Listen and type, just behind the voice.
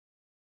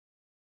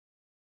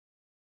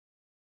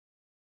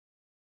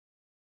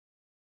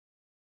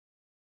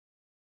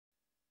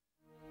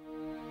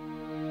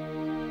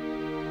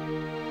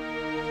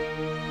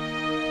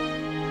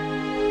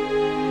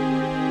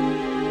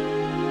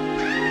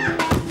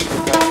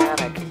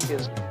you.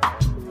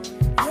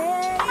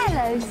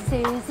 Hello,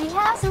 Susie.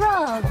 How's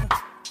Rob?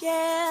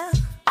 Yeah.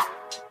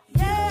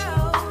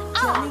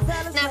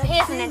 Now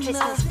here's an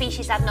interesting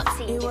species I've not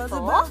seen before.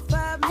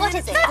 What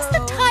is it? That's the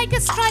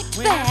tiger-striped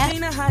bear. Wait a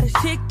minute.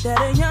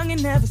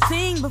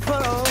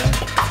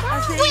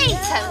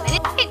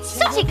 It's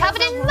sooty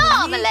covered in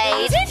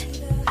marmalade.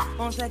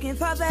 On second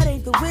thought, that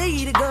ain't the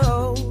way to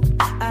go.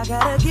 I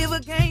gotta give a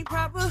game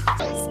proper.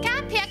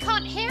 Scampy, I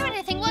can't hear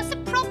anything. What's the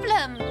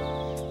problem?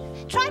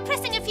 Try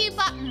pressing a few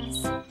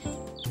buttons.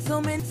 So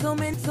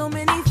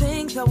many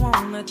things I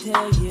wanna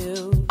tell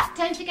you.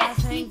 Don't forget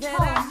to feed That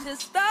Tom. I should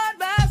start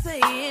by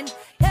saying,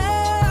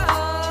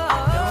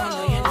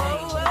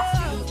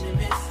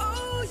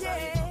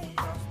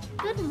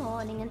 Good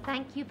morning and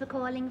thank you for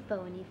calling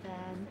Phony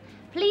Firm.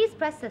 Please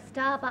press the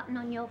star button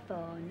on your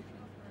phone.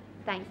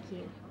 Thank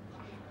you.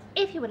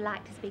 If you would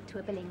like to speak to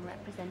a billing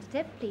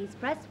representative, please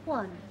press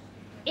 1.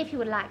 If you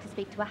would like to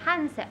speak to a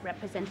handset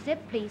representative,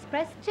 please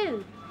press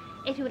 2.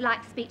 If you would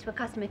like to speak to a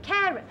customer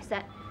care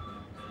representative...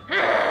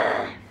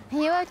 Are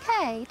you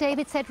okay?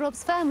 David said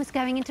Rob's firm was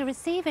going into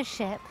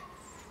receivership.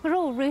 We're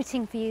all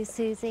rooting for you,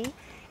 Susie.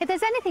 If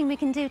there's anything we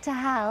can do to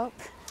help...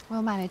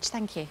 Well managed,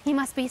 thank you. You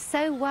must be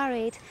so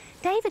worried.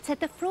 David said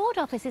the fraud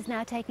office is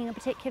now taking a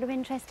particular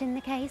interest in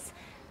the case.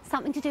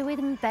 Something to do with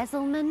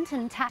embezzlement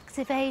and tax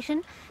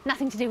evasion.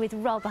 Nothing to do with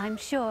Rob, I'm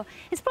sure.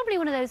 It's probably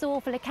one of those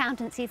awful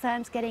accountancy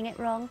firms getting it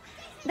wrong.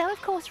 Though,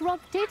 of course, Rob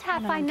did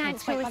have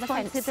financial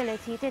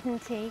responsibility,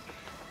 didn't he?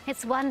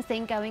 It's one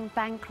thing going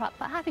bankrupt,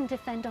 but having to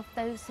fend off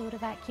those sort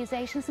of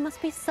accusations must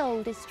be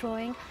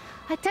soul-destroying.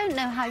 I don't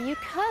know how you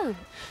cope.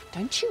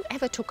 Don't you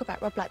ever talk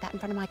about Rob like that in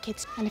front of my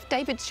kids. And if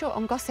David's short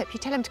on gossip, you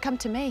tell him to come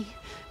to me.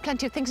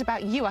 Plenty of things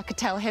about you I could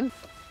tell him.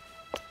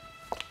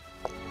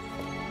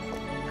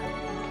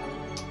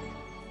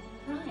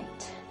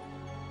 Right.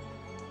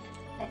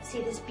 Let's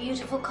see this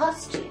beautiful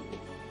costume.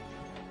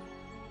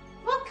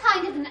 What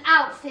kind of an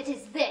outfit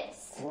is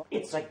this?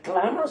 It's a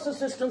glamorous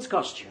assistant's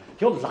costume.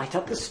 You'll light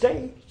up the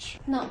stage.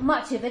 Not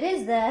much of it,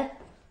 is there?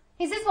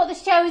 Is this what the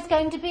show is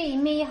going to be?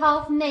 Me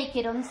half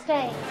naked on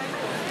stage?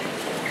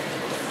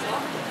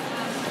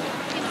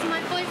 This is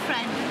my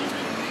boyfriend.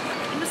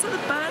 You must have the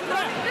band.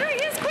 There he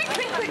is, quick.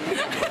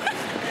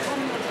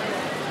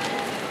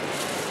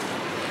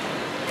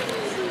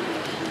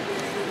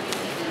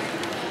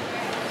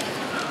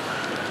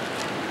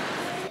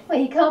 Well,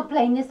 you can't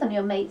blame this on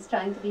your mates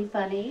trying to be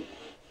funny.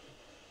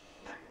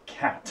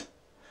 Cat.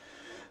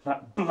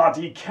 That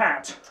bloody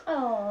cat.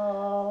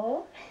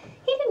 Oh,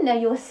 he didn't know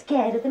you were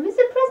scared of them. It's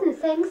a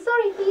present saying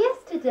sorry for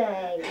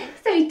yesterday.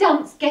 So he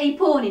dumps gay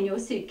porn in your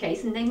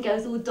suitcase and then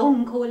goes all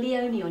Don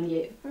Corleone on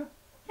you.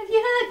 Have you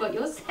heard what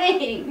you're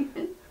saying?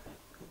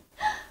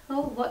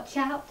 Oh, watch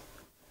out.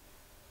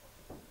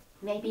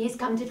 Maybe he's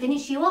come to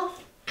finish you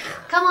off.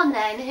 Come on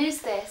then, who's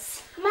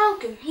this?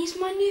 Malcolm, he's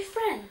my new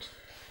friend.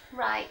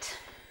 Right.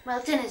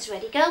 Well, dinner's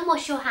ready. Go and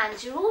wash your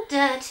hands. You're all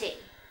dirty.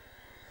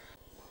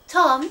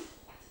 Tom?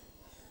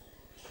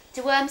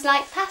 Do worms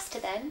like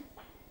pasta then?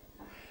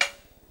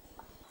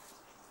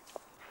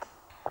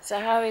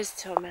 So how is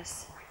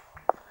Thomas?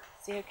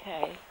 Is he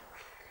okay?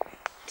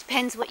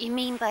 Depends what you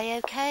mean by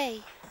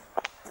okay.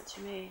 What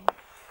do you mean?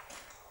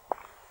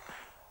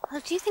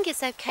 Well, do you think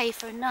it's okay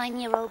for a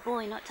 9-year-old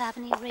boy not to have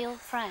any real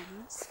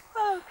friends?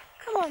 Oh,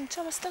 come on,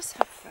 Thomas does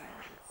have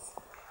friends.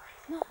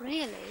 Not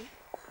really.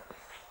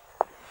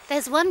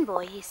 There's one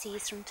boy he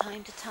sees from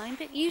time to time,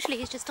 but usually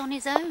he's just on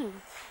his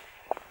own,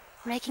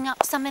 making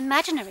up some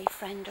imaginary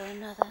friend or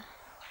another.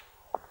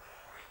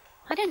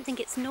 I don't think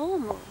it's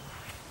normal.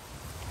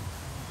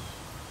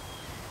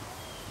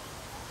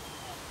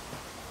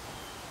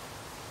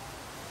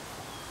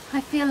 I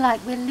feel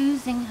like we're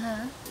losing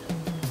her.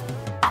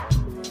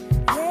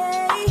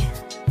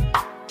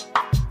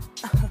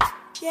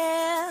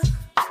 Yeah.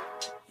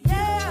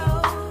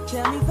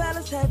 Tell me,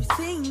 fellas, have you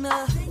seen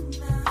her?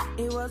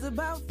 It was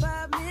about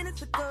 5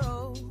 minutes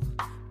ago.